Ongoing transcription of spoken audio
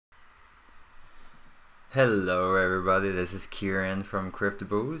Hello everybody, this is Kieran from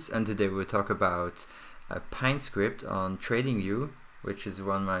cryptobulls, and today we'll talk about Pinescript on Tradingview, which is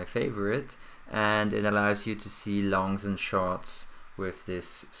one of my favorite, and it allows you to see longs and shorts with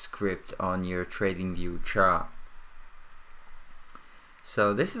this script on your Tradingview chart.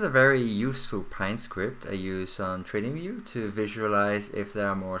 So this is a very useful Pinescript I use on Tradingview to visualize if there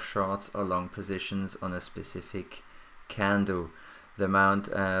are more shorts or long positions on a specific candle. The amount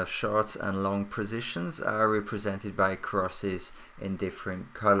of shorts and long positions are represented by crosses in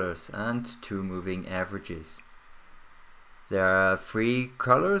different colors and two moving averages. There are three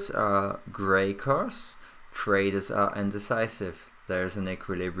colors: gray cross, traders are undecisive, there's an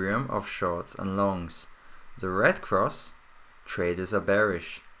equilibrium of shorts and longs. The red cross, traders are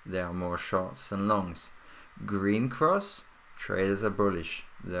bearish, there are more shorts than longs. Green cross, traders are bullish,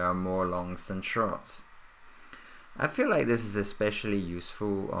 there are more longs than shorts. I feel like this is especially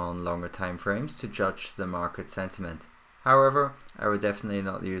useful on longer time frames to judge the market sentiment. However, I would definitely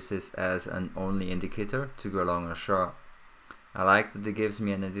not use this as an only indicator to go long or short. I like that it gives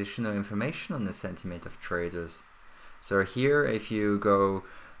me an additional information on the sentiment of traders. So here, if you go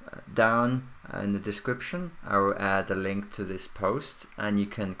down in the description, I will add a link to this post and you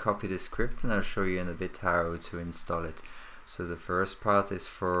can copy the script, and I'll show you in a bit how to install it. So the first part is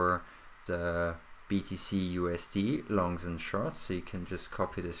for the BTC USD longs and shorts, so you can just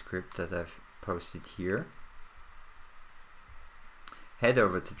copy the script that I've posted here. Head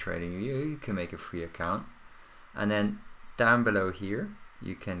over to Tradingview, you can make a free account, and then down below here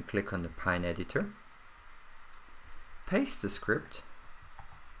you can click on the Pine editor, paste the script,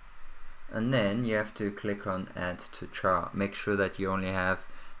 and then you have to click on add to chart. Make sure that you only have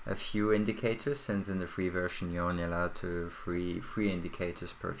a few indicators, since in the free version you're only allowed to three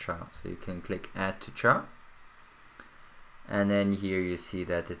indicators per chart. So you can click add to chart, and then here you see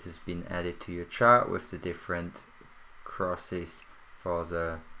that it has been added to your chart with the different crosses for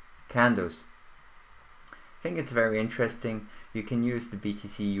the candles. I think it's very interesting. You can use the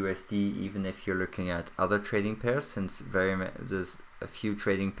BTC USD even if you're looking at other trading pairs, since there's a few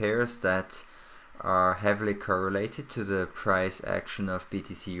trading pairs that are heavily correlated to the price action of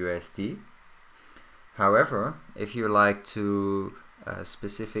BTC USD. However, if you like to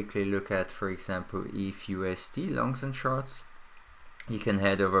specifically look at, for example, ETH USD longs and shorts, you can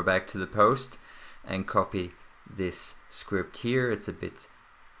head over back to the post and copy this script here. It's a bit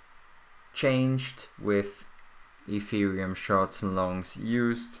changed with Ethereum shorts and longs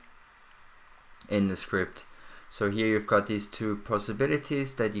used in the script. So here you've got these two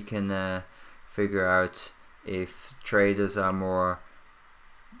possibilities that you can figure out if traders are more,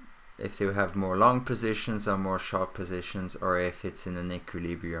 if they have more long positions or more short positions, or if it's in an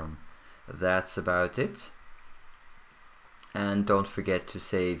equilibrium. That's about it. And don't forget to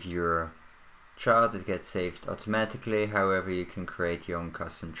save your chart. It gets saved automatically. However, you can create your own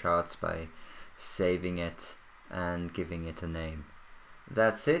custom charts by saving it and giving it a name.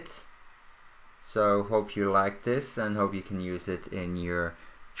 That's it. So hope you like this and hope you can use it in your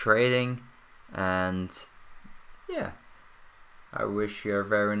trading. And yeah, I wish you a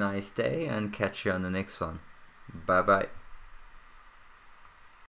very nice day and catch you on the next one. Bye bye.